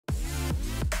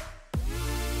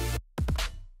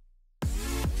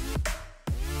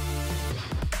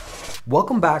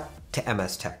Welcome back to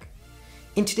MS Tech.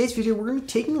 In today's video, we're going to be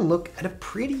taking a look at a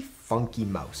pretty funky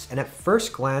mouse. And at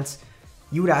first glance,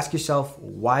 you would ask yourself,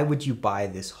 why would you buy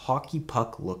this hockey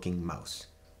puck looking mouse?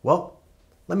 Well,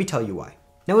 let me tell you why.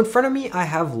 Now in front of me, I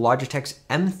have Logitech's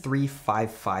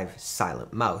M355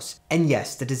 silent mouse. And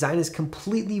yes, the design is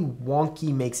completely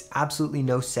wonky, makes absolutely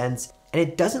no sense, and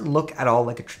it doesn't look at all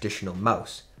like a traditional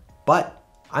mouse. But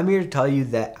I'm here to tell you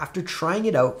that after trying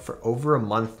it out for over a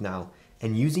month now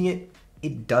and using it,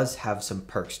 it does have some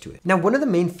perks to it. Now, one of the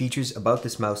main features about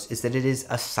this mouse is that it is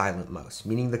a silent mouse,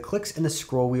 meaning the clicks and the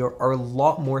scroll wheel are a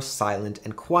lot more silent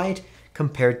and quiet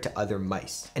compared to other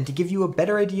mice. And to give you a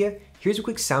better idea, here's a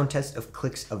quick sound test of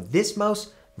clicks of this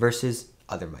mouse versus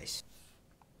other mice.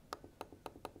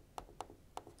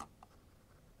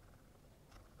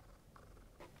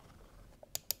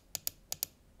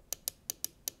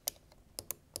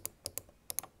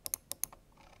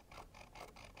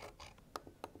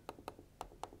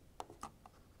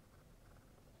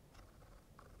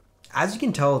 As you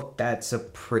can tell, that's a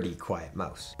pretty quiet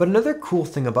mouse. But another cool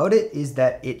thing about it is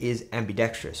that it is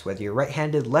ambidextrous. Whether you're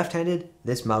right-handed, left-handed,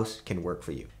 this mouse can work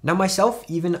for you. Now myself,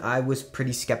 even I was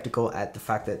pretty skeptical at the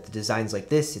fact that the design's like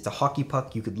this. It's a hockey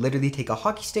puck. You could literally take a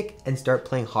hockey stick and start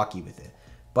playing hockey with it.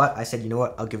 But I said, you know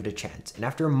what, I'll give it a chance. And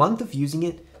after a month of using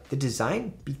it, the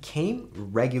design became a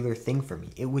regular thing for me.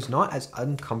 It was not as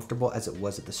uncomfortable as it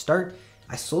was at the start.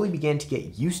 I slowly began to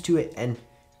get used to it and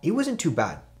it wasn't too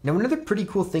bad. Now another pretty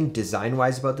cool thing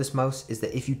design-wise about this mouse is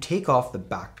that if you take off the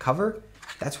back cover,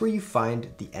 that's where you find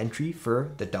the entry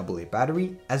for the AA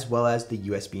battery as well as the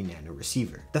USB nano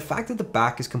receiver. The fact that the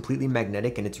back is completely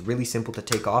magnetic and it's really simple to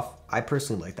take off, I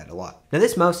personally like that a lot. Now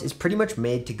this mouse is pretty much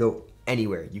made to go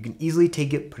anywhere. You can easily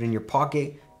take it, put it in your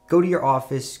pocket, go to your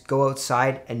office, go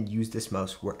outside and use this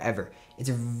mouse wherever. It's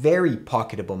a very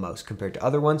pocketable mouse compared to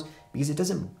other ones because it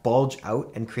doesn't bulge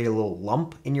out and create a little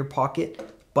lump in your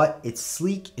pocket. But it's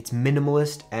sleek, it's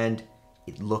minimalist, and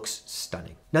it looks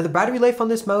stunning. Now the battery life on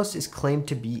this mouse is claimed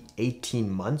to be 18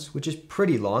 months, which is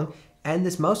pretty long. And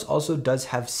this mouse also does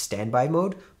have standby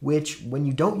mode, which when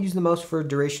you don't use the mouse for a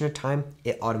duration of time,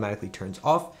 it automatically turns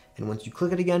off. And once you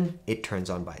click it again, it turns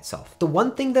on by itself. The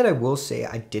one thing that I will say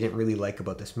I didn't really like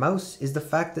about this mouse is the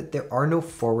fact that there are no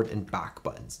forward and back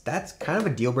buttons. That's kind of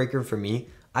a deal breaker for me.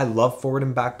 I love forward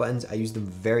and back buttons. I use them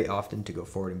very often to go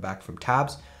forward and back from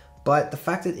tabs. But the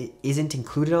fact that it isn't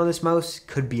included on this mouse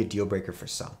could be a deal breaker for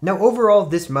some. Now overall,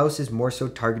 this mouse is more so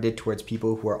targeted towards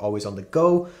people who are always on the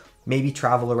go, maybe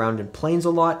travel around in planes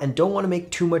a lot, and don't want to make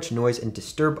too much noise and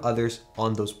disturb others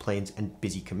on those planes and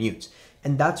busy commutes.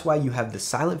 And that's why you have the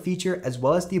silent feature as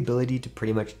well as the ability to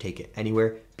pretty much take it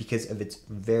anywhere because of its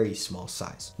very small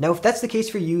size. Now, if that's the case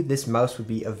for you, this mouse would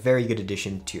be a very good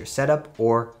addition to your setup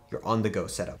or your on-the-go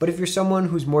setup. But if you're someone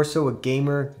who's more so a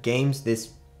gamer, games,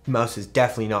 this mouse is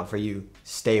definitely not for you.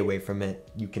 Stay away from it.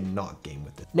 You cannot game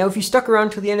with it. Now, if you stuck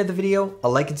around till the end of the video, a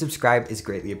like and subscribe is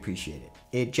greatly appreciated.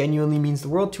 It genuinely means the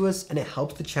world to us and it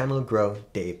helps the channel grow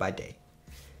day by day.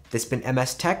 This has been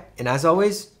MS Tech, and as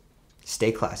always,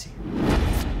 stay classy.